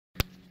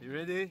You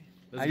ready?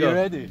 Let's Are go. you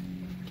ready?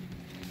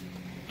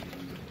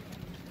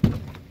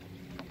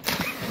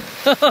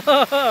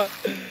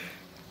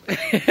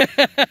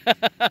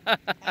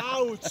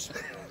 Ouch!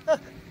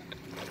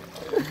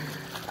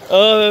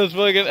 Oh, that was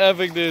fucking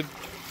epic, dude.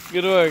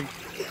 Good work.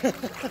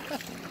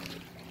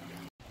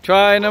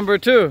 Try number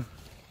 2.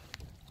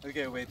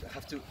 Okay, wait, I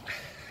have to...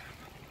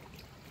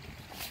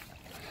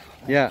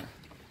 Yeah.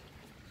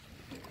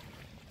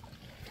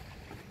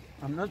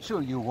 I'm not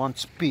sure you want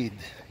speed.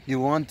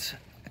 You want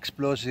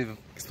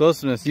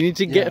Explosiveness. You need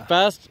to get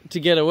fast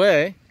to get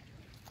away,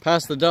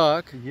 past the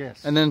dock.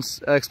 Yes. And then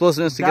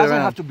explosiveness to get Doesn't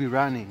around. have to be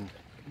running.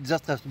 It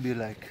just has to be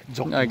like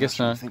jogging. I guess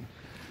or not. something.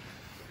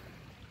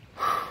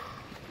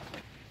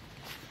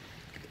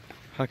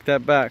 Huck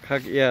that back.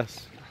 Huck it.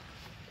 Yes.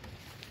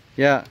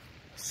 Yeah.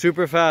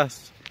 Super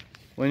fast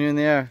when you're in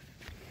the air.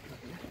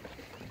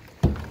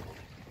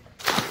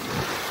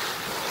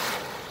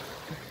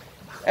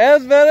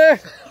 That's better.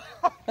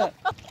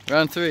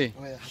 Round 3.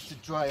 Wait, I have to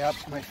dry up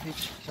my feet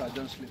so I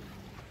don't slip.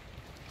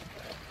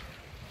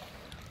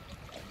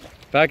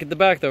 Back at the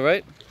back though,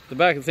 right? The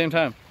back at the same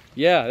time.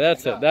 Yeah,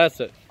 that's it. That's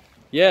it.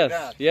 Yes. Like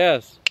that.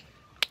 Yes.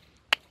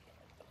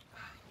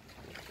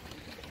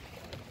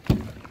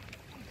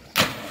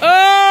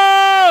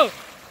 Oh!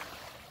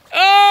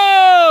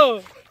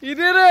 Oh! You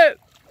did it!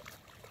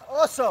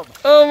 Awesome!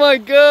 Oh my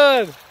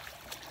god!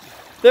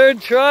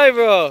 3rd try,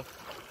 bro.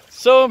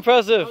 So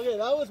impressive. Okay,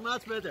 that was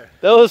much better.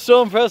 That was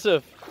so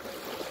impressive.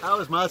 That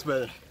was much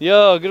better.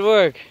 Yo, good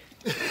work.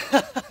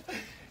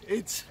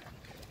 It's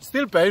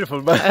still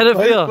painful, but, How'd it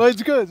feel? but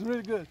it's good. It's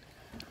really good.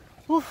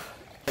 Whew.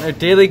 Our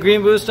daily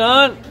green boost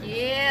on.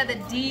 Yeah, the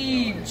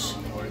Deej.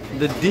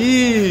 The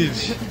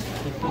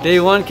Deej. Day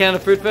 1 can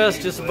of Fruit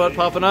Fest just about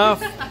popping off.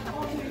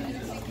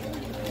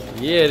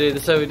 Yeah, dude,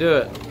 that's how we do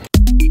it.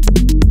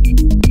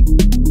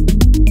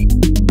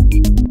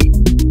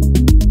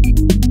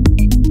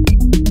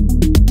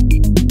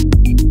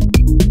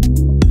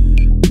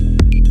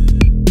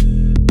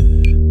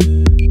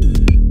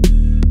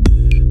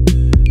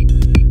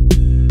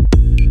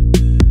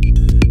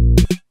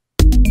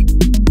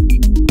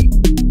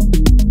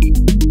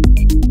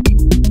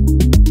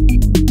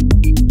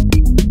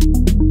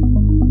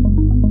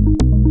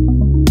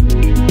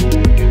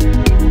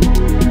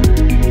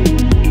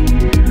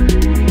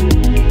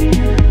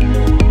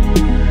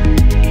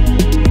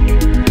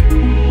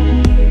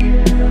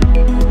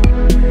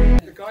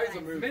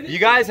 You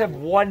guys have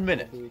 1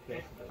 minute.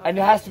 And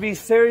it has to be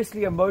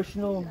seriously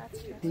emotional,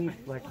 deep,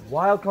 like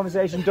wild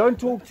conversation. Don't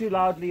talk too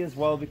loudly as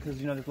well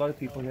because, you know, there's a lot of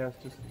people here.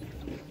 Just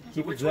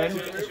keep it zen.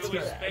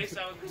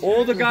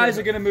 All the guys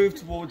are going to move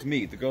towards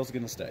me. The girls are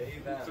going to stay.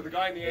 So the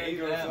guy in the end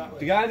goes that way.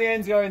 The guy in the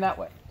end's going that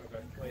way.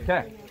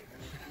 Okay.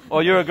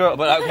 Or you're a girl,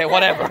 but okay,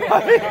 whatever.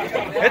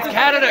 It's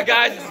Canada,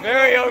 guys. It's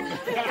very open.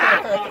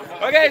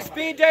 Okay,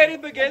 speed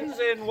dating begins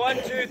in 1,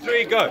 2,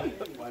 3, go.